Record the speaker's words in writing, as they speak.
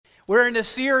We're in a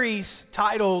series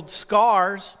titled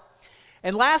Scars.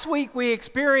 And last week we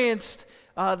experienced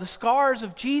the scars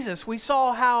of Jesus. We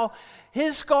saw how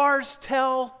his scars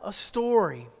tell a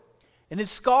story. And his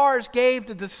scars gave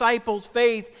the disciples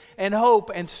faith and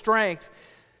hope and strength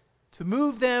to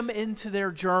move them into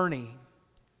their journey.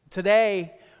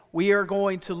 Today, we are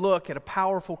going to look at a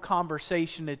powerful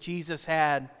conversation that Jesus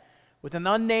had with an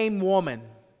unnamed woman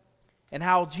and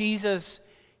how Jesus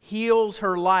heals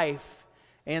her life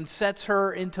and sets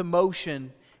her into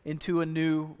motion into a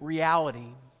new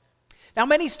reality. Now,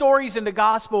 many stories in the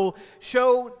gospel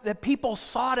show that people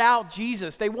sought out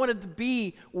Jesus. They wanted to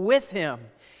be with him.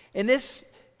 And this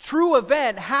true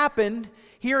event happened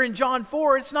here in John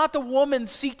 4. It's not the woman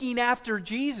seeking after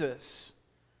Jesus.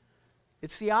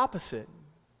 It's the opposite.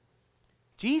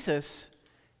 Jesus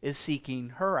is seeking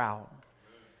her out.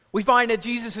 We find that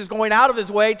Jesus is going out of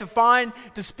his way to find,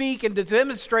 to speak, and to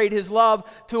demonstrate his love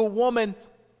to a woman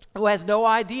who has no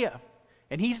idea.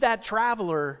 And he's that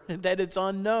traveler that it's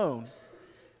unknown.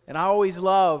 And I always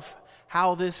love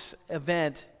how this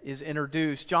event is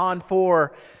introduced. John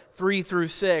 4, 3 through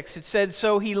 6. It said,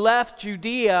 "So he left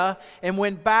Judea and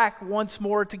went back once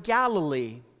more to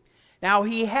Galilee. Now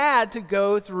he had to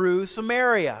go through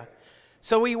Samaria.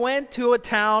 So he went to a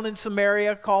town in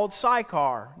Samaria called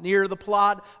Sychar, near the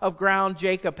plot of ground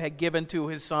Jacob had given to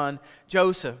his son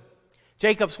Joseph.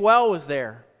 Jacob's well was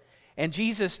there. And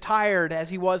Jesus, tired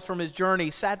as he was from his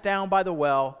journey, sat down by the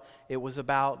well. It was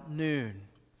about noon."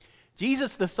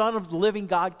 Jesus, the Son of the living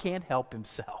God, can't help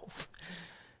himself.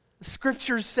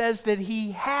 Scripture says that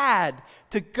he had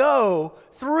to go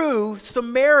through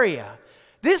Samaria.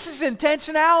 This is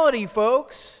intentionality,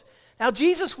 folks. Now,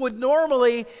 Jesus would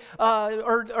normally,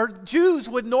 or Jews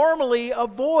would normally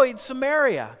avoid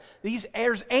Samaria.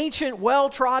 There's ancient,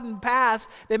 well-trodden paths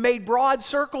that made broad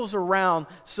circles around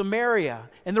Samaria.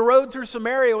 And the road through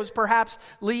Samaria was perhaps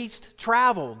least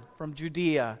traveled from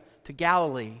Judea to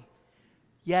Galilee.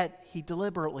 Yet, he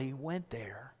deliberately went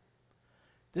there.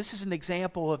 This is an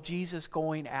example of Jesus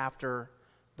going after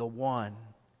the one.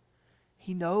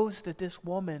 He knows that this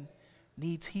woman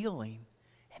needs healing,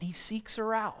 and he seeks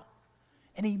her out.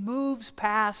 And he moves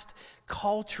past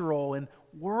cultural and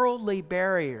worldly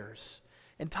barriers.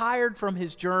 And tired from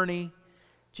his journey,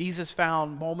 Jesus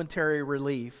found momentary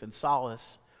relief and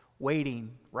solace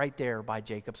waiting right there by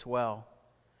Jacob's well.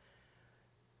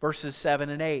 Verses 7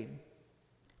 and 8.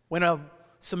 When a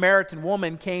Samaritan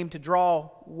woman came to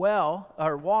draw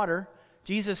water,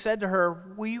 Jesus said to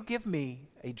her, "Will you give me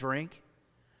a drink?"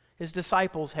 His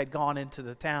disciples had gone into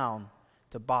the town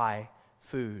to buy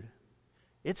food.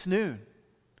 It's noon.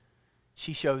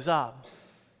 She shows up.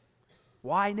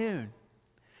 Why noon?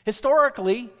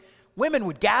 Historically, women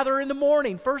would gather in the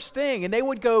morning, first thing, and they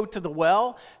would go to the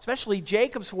well, especially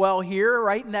Jacob's well here,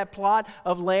 right in that plot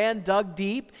of land dug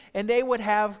deep, and they would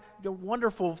have a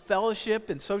wonderful fellowship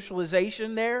and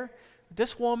socialization there.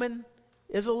 This woman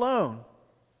is alone.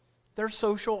 There's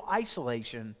social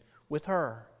isolation with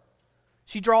her.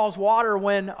 She draws water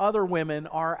when other women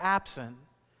are absent.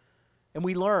 And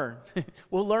we'll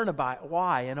learn about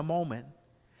why in a moment.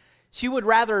 She would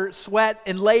rather sweat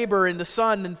and labor in the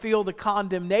sun than feel the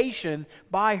condemnation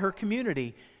by her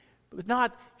community. But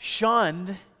not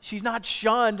shunned. She's not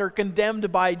shunned or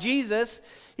condemned by Jesus.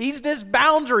 He's this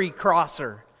boundary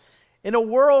crosser. In a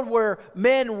world where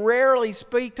men rarely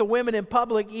speak to women in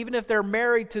public, even if they're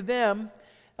married to them,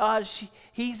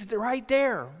 he's right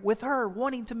there with her,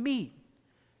 wanting to meet.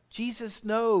 Jesus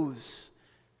knows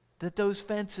that those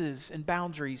fences and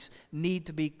boundaries need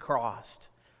to be crossed.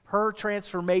 Her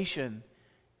transformation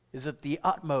is of the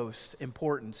utmost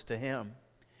importance to him.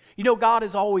 You know, God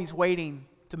is always waiting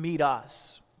to meet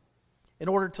us in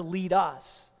order to lead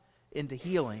us into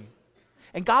healing.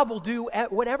 And God will do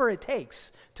whatever it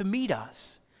takes to meet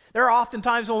us. There are often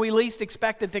times when we least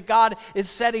expect it that God is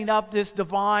setting up this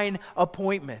divine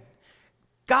appointment.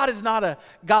 God is not a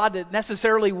God that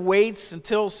necessarily waits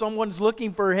until someone's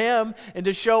looking for him and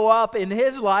to show up in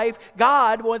his life.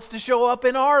 God wants to show up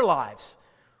in our lives.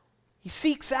 He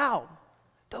seeks out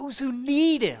those who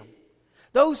need him,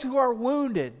 those who are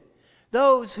wounded,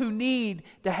 those who need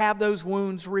to have those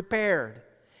wounds repaired.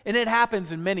 And it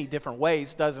happens in many different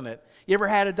ways, doesn't it? You ever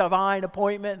had a divine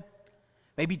appointment?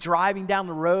 Maybe driving down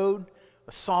the road,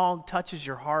 a song touches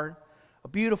your heart, a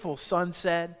beautiful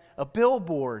sunset, a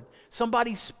billboard.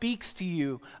 Somebody speaks to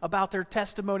you about their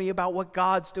testimony about what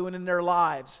God's doing in their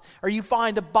lives. Or you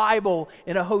find a Bible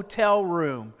in a hotel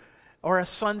room, or a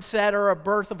sunset or a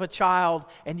birth of a child,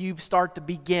 and you start to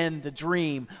begin to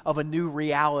dream of a new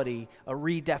reality, a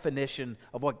redefinition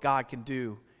of what God can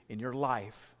do in your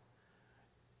life.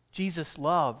 Jesus'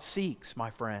 love seeks,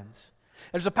 my friends.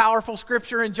 There's a powerful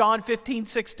scripture in John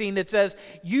 15:16 that says,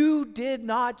 "You did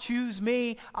not choose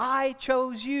me, I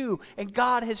chose you." And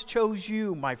God has chose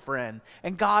you, my friend.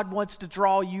 And God wants to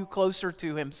draw you closer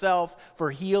to himself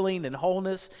for healing and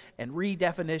wholeness and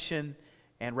redefinition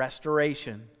and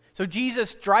restoration. So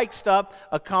Jesus strikes up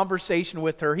a conversation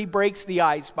with her. He breaks the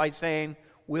ice by saying,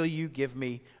 "Will you give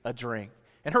me a drink?"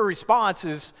 And her response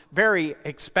is very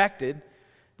expected.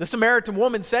 The Samaritan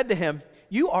woman said to him,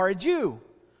 "You are a Jew.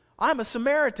 I'm a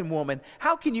Samaritan woman.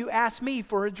 How can you ask me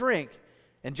for a drink?"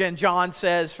 And then John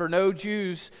says, "For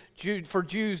Jews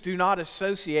do not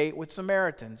associate with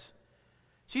Samaritans."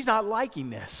 She's not liking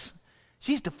this.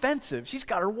 She's defensive. She's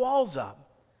got her walls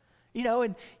up.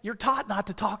 And you're taught not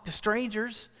to talk to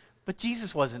strangers, but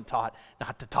Jesus wasn't taught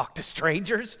not to talk to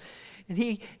strangers.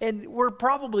 And we're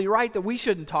probably right that we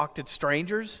shouldn't talk to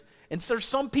strangers. And there's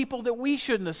some people that we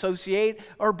shouldn't associate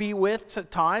or be with at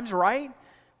times, right?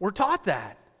 We're taught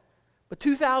that. But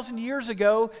 2,000 years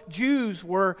ago, Jews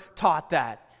were taught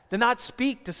that, to not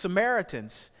speak to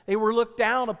Samaritans. They were looked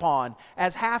down upon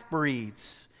as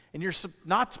half-breeds. And you're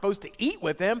not supposed to eat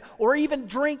with them or even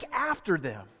drink after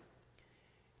them.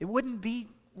 It wouldn't be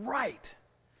right.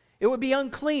 It would be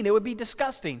unclean. It would be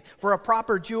disgusting for a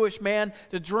proper Jewish man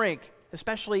to drink,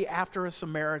 especially after a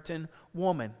Samaritan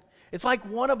woman. It's like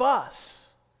one of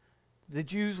us. The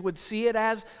Jews would see it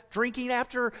as drinking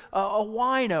after a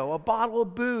wino, a bottle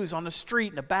of booze on the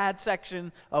street in a bad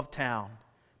section of town.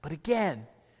 But again,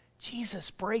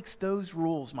 Jesus breaks those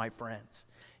rules, my friends.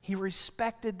 He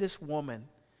respected this woman.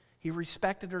 He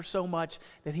respected her so much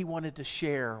that he wanted to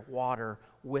share water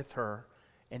with her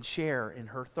and share in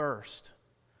her thirst.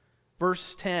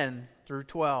 Verse 10 through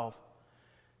 12.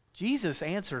 Jesus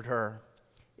answered her,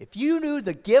 "If you knew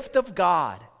the gift of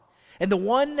God, and the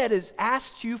one that has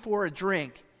asked you for a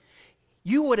drink,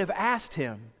 you would have asked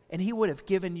him, and he would have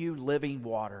given you living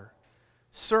water."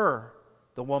 "Sir,"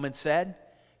 the woman said,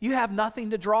 "you have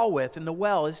nothing to draw with, and the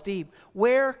well is deep.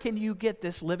 Where can you get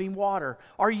this living water?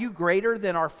 Are you greater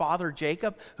than our father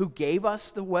Jacob, who gave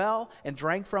us the well and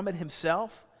drank from it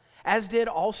himself, as did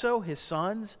also his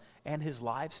sons and his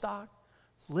livestock?"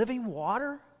 Living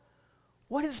water?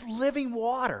 What is living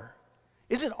water?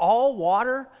 Isn't all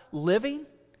water living?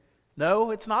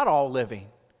 No, it's not all living.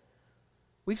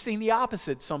 We've seen the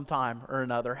opposite sometime or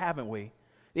another, haven't we?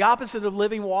 The opposite of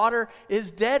living water is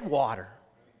dead water.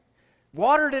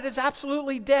 Water that is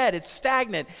absolutely dead. It's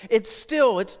stagnant. It's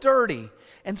still. It's dirty.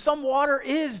 And some water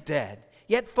is dead.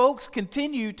 Yet folks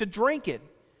continue to drink it.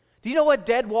 Do you know what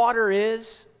dead water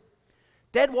is?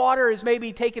 Dead water is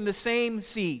maybe taking the same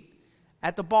seat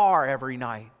at the bar every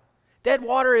night. Dead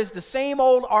water is the same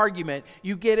old argument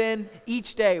you get in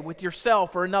each day with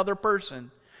yourself or another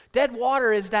person. Dead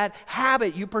water is that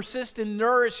habit you persist in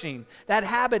nourishing, that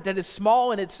habit that is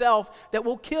small in itself that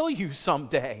will kill you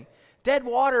someday. Dead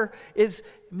water is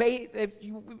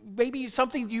maybe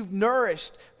something you've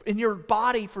nourished in your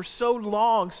body for so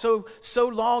long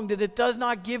that it does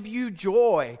not give you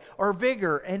joy or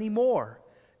vigor anymore.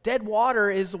 Dead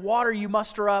water is the water you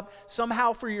muster up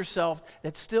somehow for yourself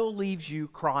that still leaves you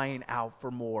crying out for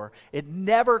more. It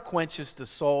never quenches the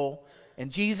soul,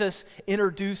 and Jesus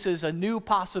introduces a new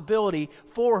possibility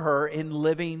for her in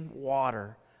living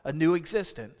water, a new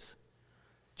existence.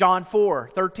 John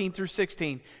 4:13 through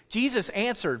 16. Jesus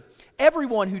answered,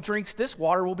 "Everyone who drinks this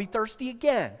water will be thirsty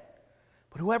again.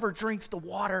 But whoever drinks the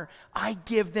water I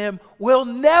give them will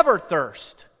never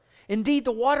thirst. Indeed,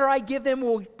 the water I give them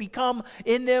will become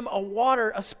in them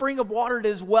a spring of water that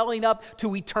is welling up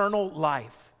to eternal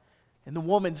life." And the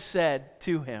woman said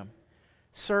to him,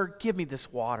 "Sir, give me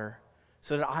this water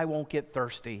so that I won't get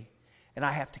thirsty and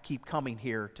I have to keep coming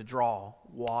here to draw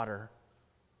water."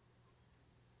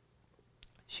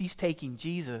 She's taking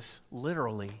Jesus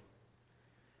literally.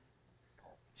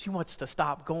 She wants to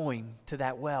stop going to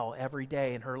that well every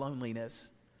day in her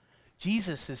loneliness.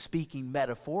 Jesus is speaking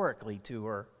metaphorically to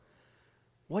her.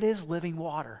 What is living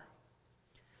water?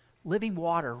 Living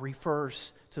water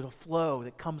refers to the flow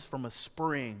that comes from a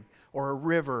spring or a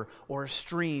river or a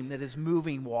stream that is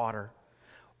moving water.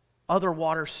 Other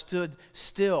water stood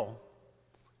still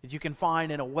that you can find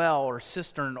in a well or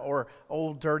cistern or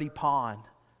old dirty pond.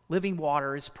 Living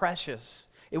water is precious.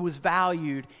 It was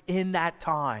valued in that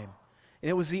time. And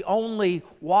it was the only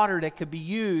water that could be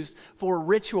used for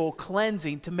ritual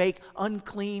cleansing to make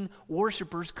unclean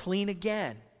worshipers clean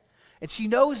again. And she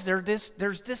knows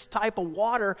there's this type of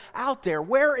water out there.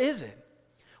 Where is it?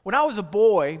 When I was a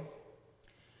boy,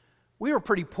 we were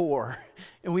pretty poor.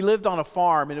 And we lived on a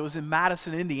farm, and it was in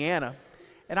Madison, Indiana.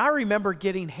 And I remember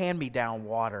getting hand-me-down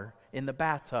water in the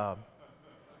bathtub.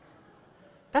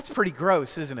 That's pretty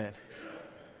gross, isn't it? You're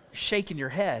shaking your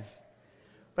head.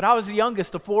 But I was the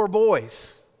youngest of 4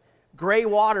 boys. Gray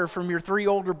water from your 3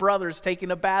 older brothers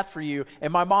taking a bath for you,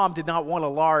 and my mom did not want a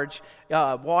large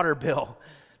water bill.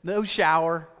 No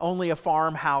shower, only a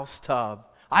farmhouse tub.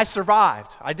 I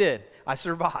survived. I did. I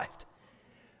survived.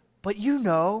 But you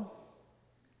know,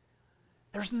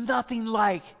 there's nothing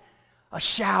like a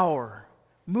shower,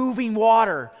 moving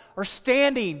water, or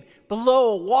standing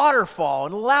below a waterfall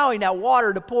and allowing that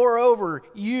water to pour over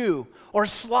you, or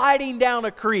sliding down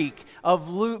a creek of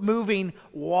moving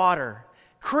water.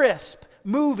 Crisp,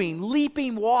 moving,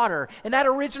 leaping water. And that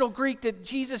original Greek that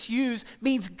Jesus used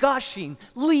means gushing,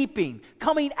 leaping,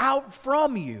 coming out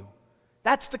from you.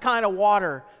 That's the kind of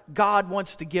water God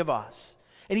wants to give us.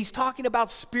 And he's talking about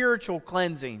spiritual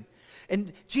cleansing.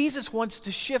 And Jesus wants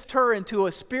to shift her into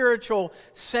a spiritual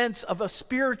sense of a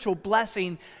spiritual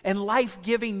blessing and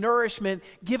life-giving nourishment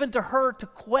given to her to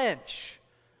quench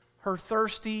her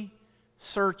thirsty,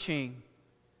 searching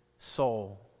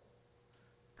soul.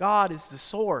 God is the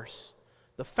source,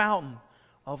 the fountain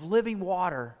of living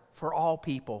water for all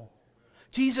people.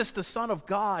 Jesus, the Son of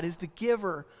God, is the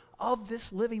giver of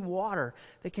this living water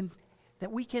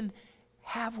that we can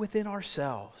have within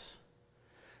ourselves.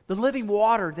 The living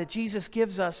water that Jesus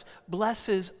gives us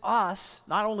blesses us,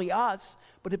 not only us,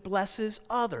 but it blesses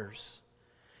others.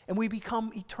 And we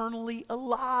become eternally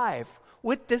alive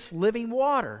with this living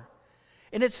water.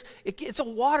 And it's a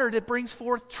water that brings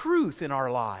forth truth in our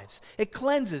lives. It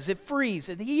cleanses, it frees,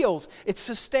 it heals, it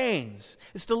sustains.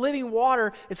 It's the living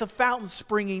water, it's a fountain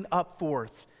springing up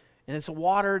forth. And it's a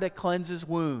water that cleanses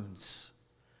wounds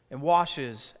and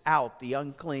washes out the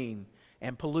unclean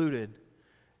and polluted.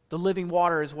 The living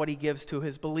water is what he gives to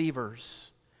his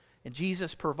believers. And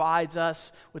Jesus provides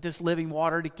us with this living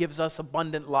water that gives us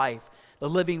abundant life. The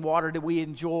living water that we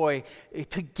enjoy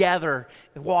together,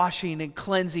 washing and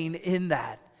cleansing in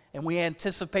that. And we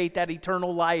anticipate that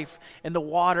eternal life and the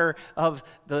water of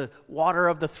the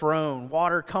throne,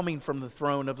 water coming from the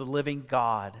throne of the living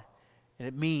God. And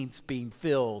it means being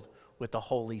filled with the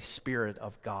Holy Spirit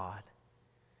of God.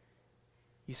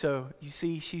 You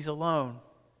see, she's alone.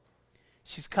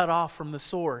 She's cut off from the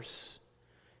source.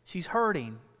 She's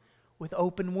hurting with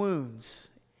open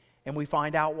wounds. And we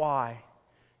find out why.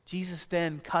 Jesus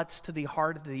then cuts to the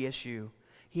heart of the issue.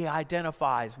 He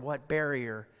identifies what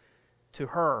barrier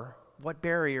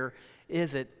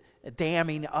is it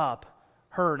damming up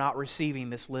her not receiving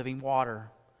this living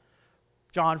water.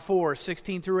 John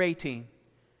 4:16-18.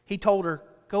 He told her,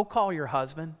 "Go call your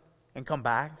husband and come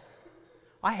back."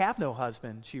 "I have no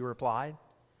husband," she replied.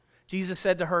 Jesus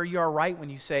said to her, "You are right when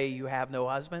you say you have no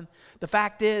husband. The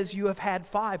fact is, you have had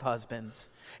 5 husbands,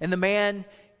 and the man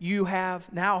you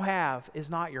now have is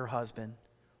not your husband.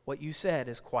 What you said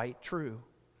is quite true."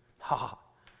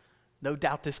 No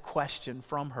doubt this question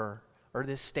from her, or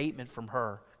this statement from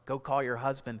her, "Go call your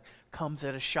husband," comes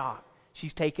at a shock.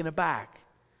 She's taken aback.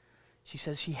 She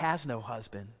says she has no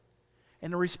husband.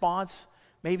 And the response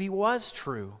maybe was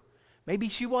true. Maybe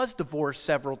she was divorced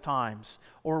several times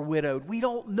or widowed. We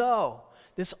don't know.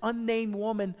 This unnamed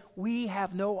woman, we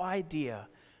have no idea.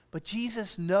 But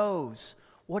Jesus knows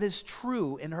what is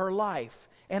true in her life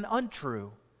and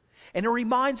untrue. And it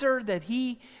reminds her that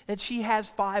she has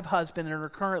 5 husbands and her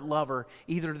current lover,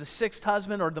 either the 6th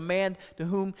husband or the man to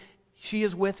whom she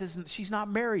is with, she's not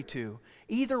married to.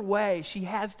 Either way, she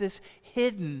has this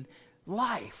hidden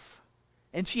life.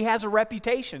 And she has a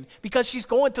reputation because she's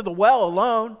going to the well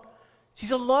alone.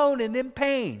 She's alone and in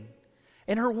pain.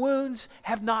 And her wounds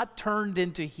have not turned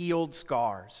into healed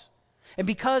scars. And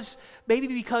maybe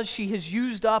because she has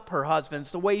used up her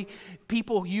husbands the way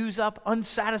people use up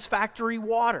unsatisfactory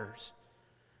waters.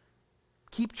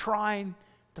 Keep trying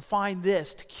to find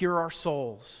this to cure our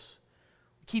souls.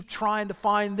 Keep trying to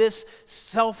find this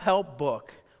self-help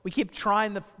book. We keep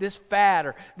trying this fad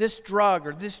or this drug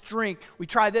or this drink. We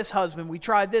try this husband, we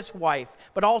try this wife.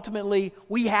 But ultimately,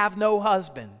 we have no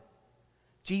husband.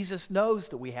 Jesus knows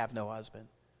that we have no husband.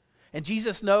 And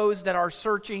Jesus knows that our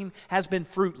searching has been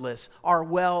fruitless. Our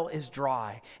well is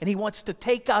dry. And he wants to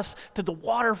take us to the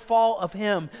waterfall of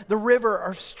him, the river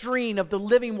or stream of the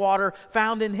living water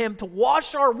found in him, to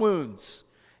wash our wounds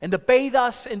and to bathe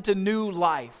us into new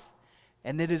life.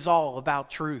 And it is all about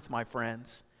truth, my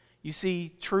friends. You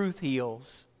see, truth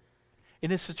heals.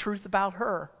 And it's the truth about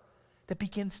her that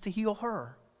begins to heal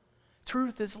her.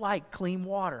 Truth is like clean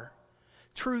water.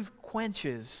 Truth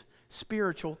quenches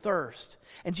spiritual thirst.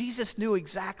 And Jesus knew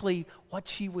exactly what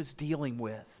she was dealing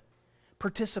with,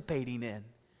 participating in,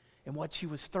 and what she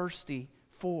was thirsty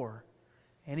for.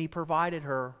 And he provided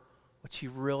her what she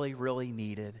really, really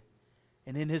needed.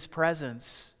 And in his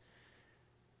presence,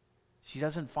 she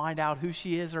doesn't find out who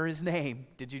she is or his name.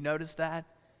 Did you notice that?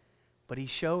 but he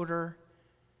showed her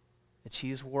that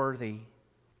she is worthy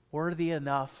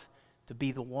enough to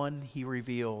be the one he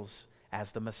reveals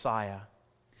as the Messiah.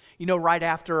 You know, right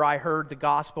after I heard the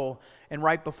gospel and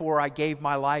right before I gave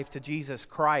my life to Jesus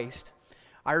Christ,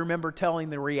 I remember telling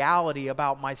the reality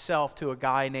about myself to a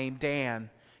guy named Dan.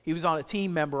 He was a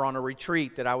team member on a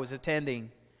retreat that I was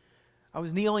attending. I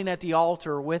was kneeling at the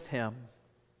altar with him,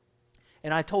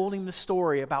 and I told him the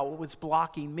story about what was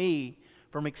blocking me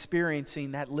from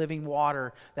experiencing that living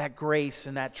water, that grace,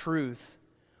 and that truth.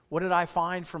 What did I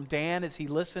find from Dan as he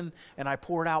listened and I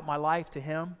poured out my life to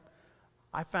him?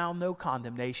 I found no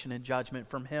condemnation and judgment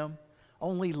from him,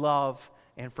 only love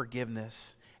and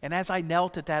forgiveness. And as I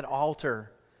knelt at that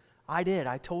altar, I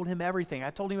told him everything. I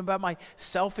told him about my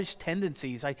selfish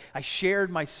tendencies. I shared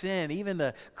my sin, even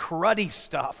the cruddy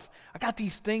stuff. I got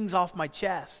these things off my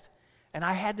chest. And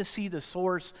I had to see the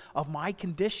source of my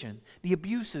condition, the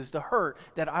abuses, the hurt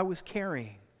that I was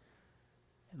carrying.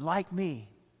 And like me,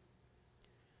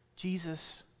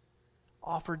 Jesus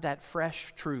offered that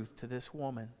fresh truth to this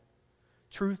woman.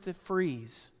 Truth that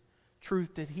frees,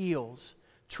 truth that heals,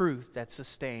 truth that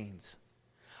sustains.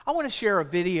 I want to share a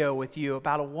video with you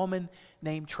about a woman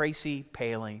named Tracy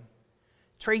Paling.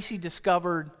 Tracy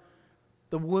discovered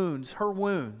her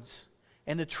wounds,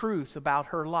 and the truth about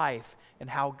her life and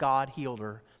how God healed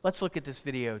her. Let's look at this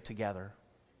video together.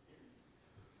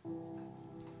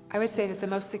 I would say that the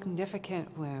most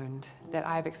significant wound that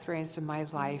I've experienced in my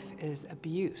life is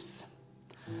abuse.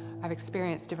 I've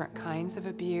experienced different kinds of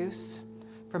abuse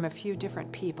from a few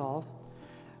different people.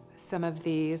 Some of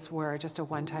these were just a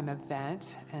one-time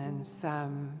event, and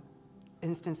some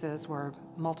instances were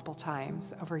multiple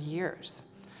times over years.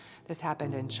 This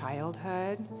happened in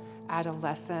childhood,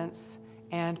 adolescence,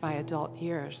 and my adult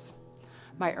years.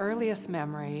 My earliest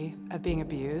memory of being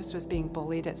abused was being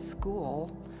bullied at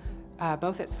school,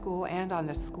 both at school and on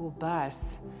the school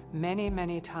bus, many,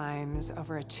 many times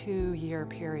over a 2-year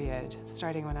period,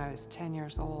 starting when I was 10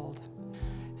 years old.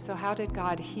 So how did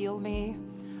God heal me?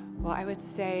 Well, I would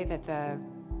say that the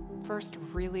first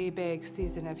really big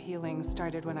season of healing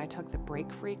started when I took the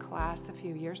Break Free class a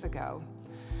few years ago.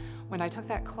 When I took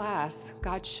that class,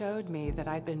 God showed me that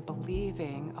I'd been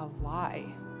believing a lie,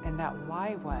 and that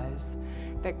lie was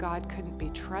that God couldn't be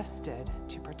trusted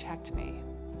to protect me.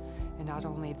 And not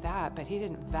only that, but he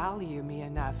didn't value me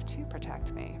enough to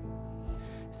protect me.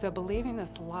 So believing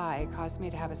this lie caused me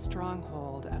to have a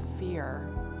stronghold of fear.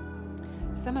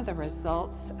 Some of the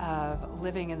results of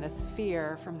living in this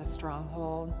fear from the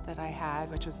stronghold that I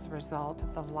had, which was the result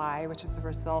of the lie, which was the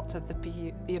result of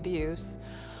the abuse,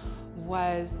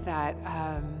 was that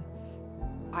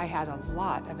I had a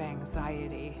lot of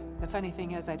anxiety. The funny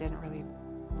thing is I didn't really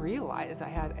realize I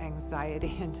had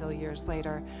anxiety until years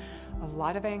later. A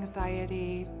lot of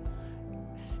anxiety,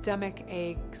 stomach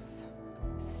aches,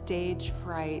 stage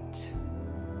fright,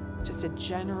 just a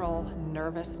general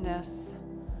nervousness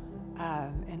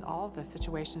in all the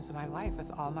situations in my life,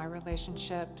 with all my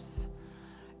relationships.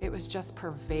 It was just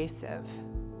pervasive.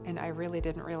 And I really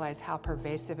didn't realize how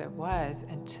pervasive it was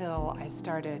until I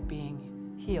started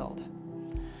being healed.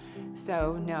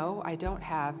 So no, I don't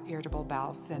have irritable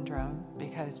bowel syndrome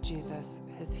because Jesus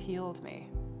has healed me.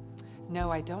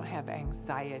 No, I don't have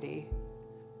anxiety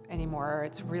anymore.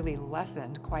 It's really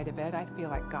lessened quite a bit. I feel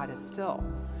like God is still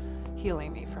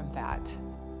healing me from that.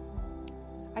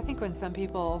 I think when some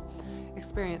people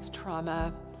experience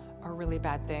trauma or really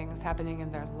bad things happening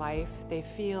in their life, they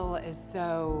feel as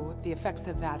though the effects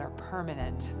of that are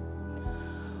permanent.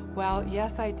 Well,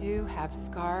 yes, I do have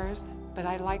scars, but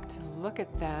I like to look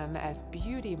at them as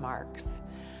beauty marks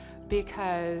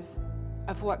because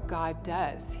of what God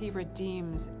does. He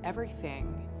redeems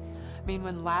everything. I mean,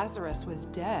 when Lazarus was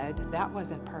dead, that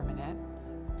wasn't permanent.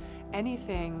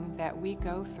 Anything that we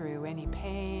go through, any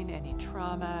pain, any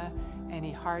trauma,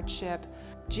 any hardship,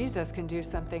 Jesus can do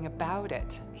something about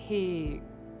it. He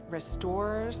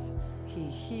restores, he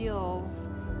heals,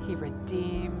 he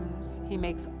redeems, he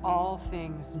makes all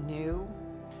things new.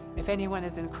 If anyone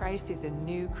is in Christ, he's a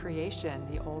new creation.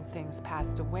 The old things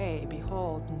passed away.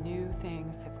 Behold, new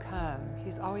things have come.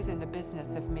 He's always in the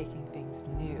business of making things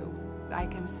new. I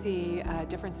can see a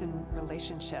difference in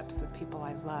relationships with people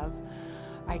I love.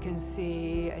 I can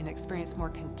see and experience more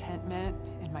contentment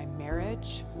in my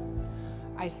marriage.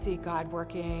 I see God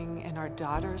working in our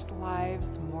daughters'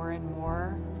 lives more and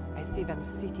more. I see them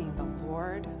seeking the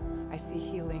Lord. I see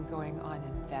healing going on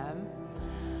in them.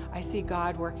 I see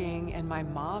God working in my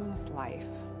mom's life.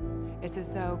 It's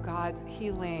as though God's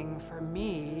healing for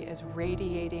me is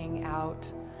radiating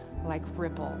out like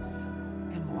ripples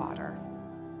in water.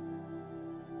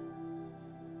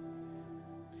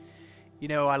 You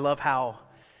know, I love how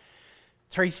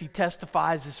Tracy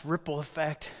testifies this ripple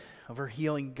effect of her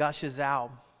healing gushes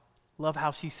out. Love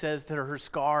how she says that her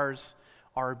scars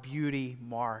are beauty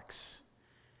marks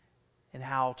and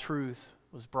how truth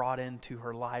was brought into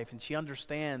her life. And she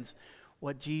understands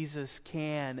what Jesus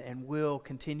can and will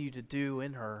continue to do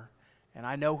in her. And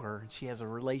I know her. She has a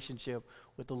relationship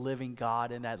with the living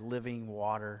God and that living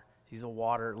water. She's a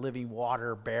living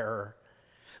water bearer.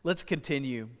 Let's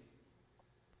continue.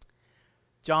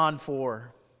 John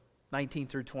 4:19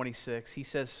 through 26. She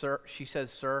says,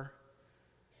 Sir,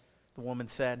 the woman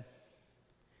said,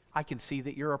 I can see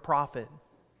that you're a prophet.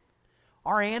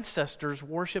 Our ancestors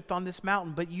worshipped on this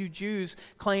mountain, but you Jews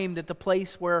claim that the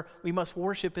place where we must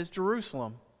worship is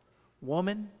Jerusalem.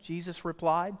 Woman, Jesus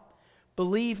replied,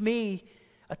 believe me,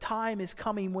 a time is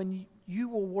coming when you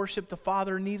will worship the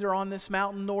Father neither on this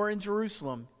mountain nor in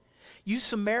Jerusalem. You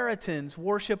Samaritans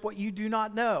worship what you do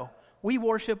not know. We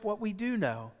worship what we do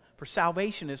know, for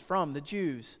salvation is from the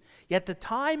Jews. Yet the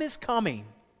time is coming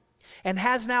and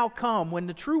has now come when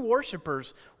the true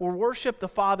worshipers will worship the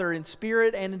Father in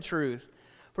spirit and in truth,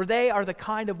 for they are the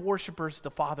kind of worshipers the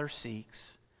Father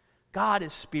seeks. God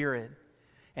is spirit,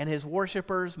 and his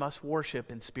worshipers must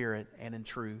worship in spirit and in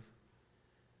truth.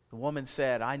 The woman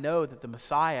said, I know that the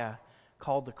Messiah,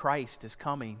 called the Christ, is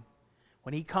coming.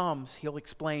 When he comes, he'll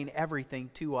explain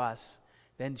everything to us.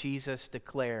 Then Jesus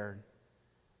declared,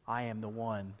 I am the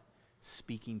one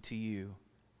speaking to you.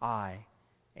 I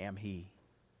am he.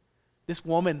 This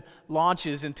woman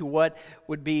launches into what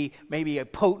would be maybe a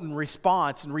potent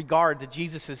response in regard to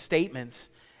Jesus' statements.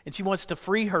 And she wants to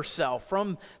free herself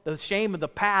from the shame of the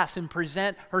past and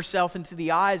present herself into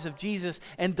the eyes of Jesus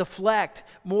and deflect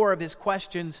more of his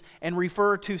questions and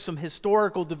refer to some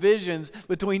historical divisions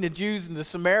between the Jews and the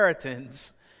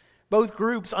Samaritans. Both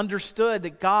groups understood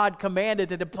that God commanded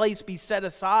that a place be set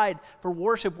aside for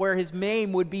worship where his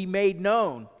name would be made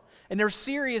known. And there's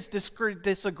serious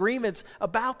disagreements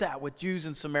about that with Jews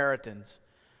and Samaritans.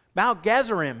 Mount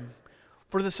Gerizim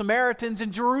for the Samaritans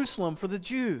and Jerusalem for the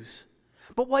Jews.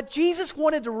 But what Jesus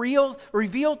wanted to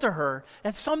reveal to her,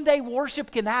 that someday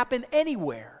worship can happen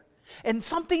anywhere. And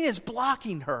something is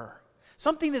blocking her.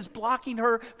 Something is blocking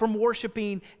her from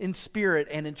worshiping in spirit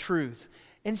and in truth.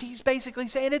 And she's basically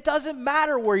saying it doesn't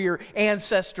matter where your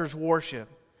ancestors worship.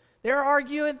 Their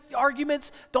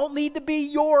arguments don't need to be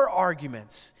your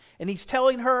arguments. And he's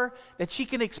telling her that she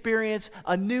can experience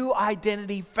a new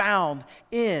identity found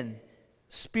in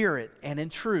spirit and in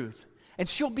truth. And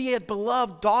she'll be a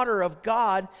beloved daughter of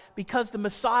God because the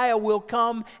Messiah will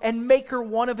come and make her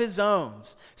one of his own,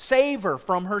 save her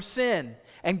from her sin,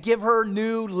 and give her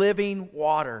new living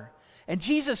water. And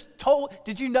Jesus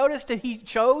did you notice that he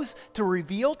chose to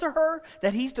reveal to her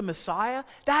that he's the Messiah?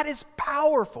 That is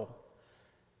powerful.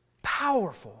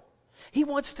 Powerful. He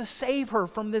wants to save her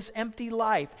from this empty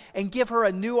life and give her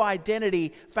a new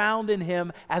identity found in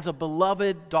him as a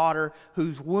beloved daughter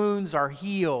whose wounds are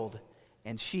healed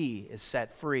and she is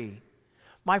set free.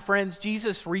 My friends,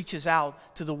 Jesus reaches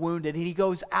out to the wounded and he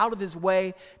goes out of his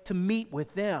way to meet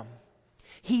with them.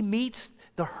 He meets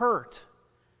the hurt,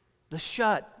 the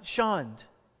shunned,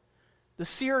 the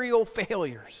serial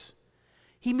failures.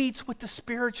 He meets with the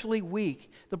spiritually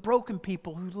weak, the broken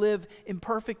people who live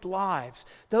imperfect lives,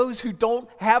 those who don't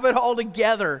have it all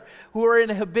together, who are in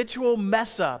habitual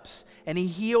mess-ups, and he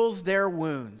heals their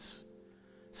wounds.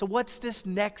 So what's this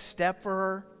next step for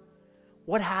her?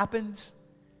 What happens?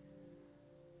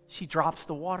 She drops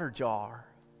the water jar.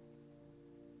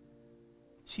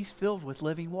 She's filled with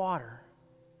living water.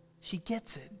 She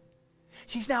gets it.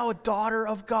 She's now a daughter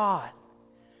of God.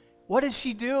 What does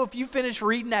she do? If you finish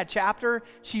reading that chapter,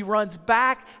 she runs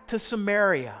back to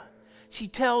Samaria. She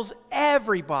tells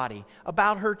everybody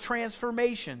about her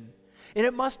transformation. And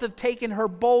it must have taken her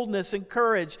boldness and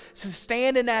courage to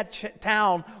stand in that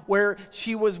town where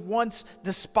she was once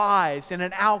despised and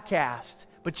an outcast.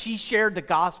 But she shared the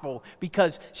gospel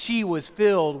because she was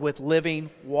filled with living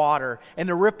water. And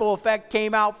the ripple effect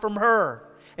came out from her.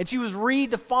 And she was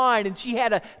redefined and she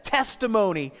had a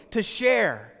testimony to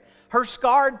share. Her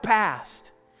scarred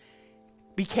past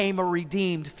became a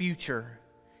redeemed future.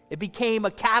 It became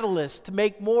a catalyst to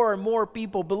make more and more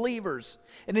people believers.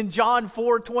 And in John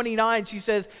 4:29, she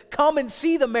says, "Come and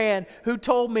see the man who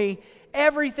told me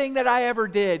everything that I ever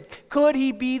did. Could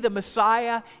he be the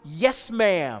Messiah? Yes,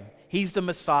 ma'am, he's the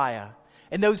Messiah."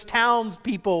 And those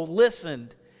townspeople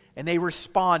listened and they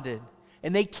responded.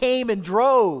 And they came in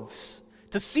droves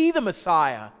to see the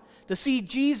Messiah, to see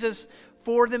Jesus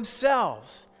for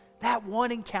themselves. That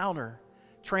one encounter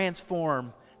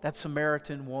transformed that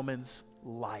Samaritan woman's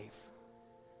life.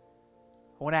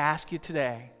 I want to ask you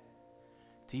today,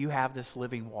 do you have this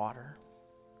living water?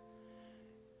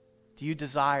 Do you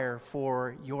desire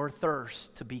for your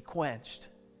thirst to be quenched?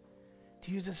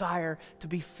 Do you desire to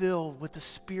be filled with the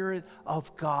Spirit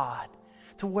of God,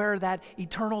 to where that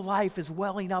eternal life is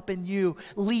welling up in you,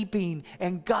 leaping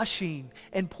and gushing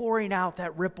and pouring out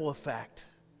that ripple effect?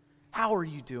 How are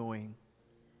you doing?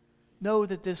 Know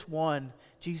that this one,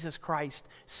 Jesus Christ,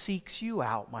 seeks you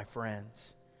out, my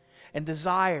friends, and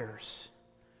desires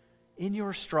in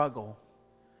your struggle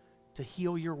to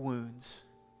heal your wounds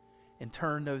and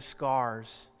turn those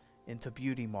scars into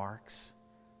beauty marks.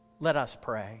 Let us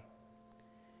pray.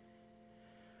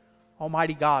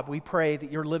 Almighty God, we pray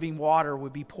that your living water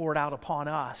would be poured out upon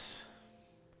us,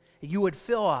 that you would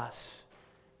fill us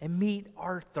and meet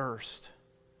our thirst,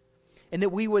 and that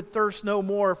we would thirst no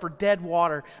more for dead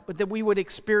water, but that we would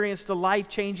experience the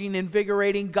life-changing,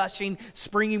 invigorating, gushing,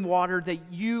 springing water that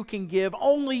you can give,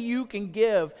 only you can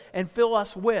give, and fill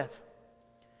us with.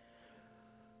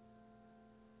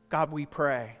 God, we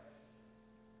pray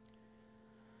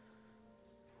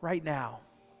right now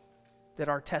that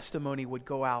our testimony would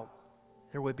go out.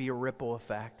 There would be a ripple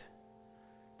effect,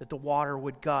 that the water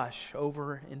would gush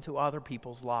over into other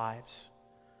people's lives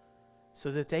so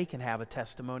that they can have a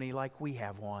testimony like we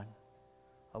have one,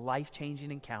 a life-changing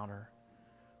encounter.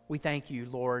 We thank you,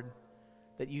 Lord,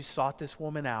 that you sought this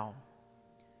woman out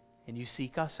and you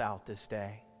seek us out this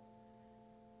day.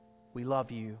 We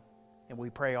love you, and we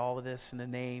pray all of this in the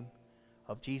name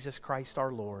of Jesus Christ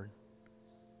our Lord.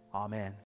 Amen.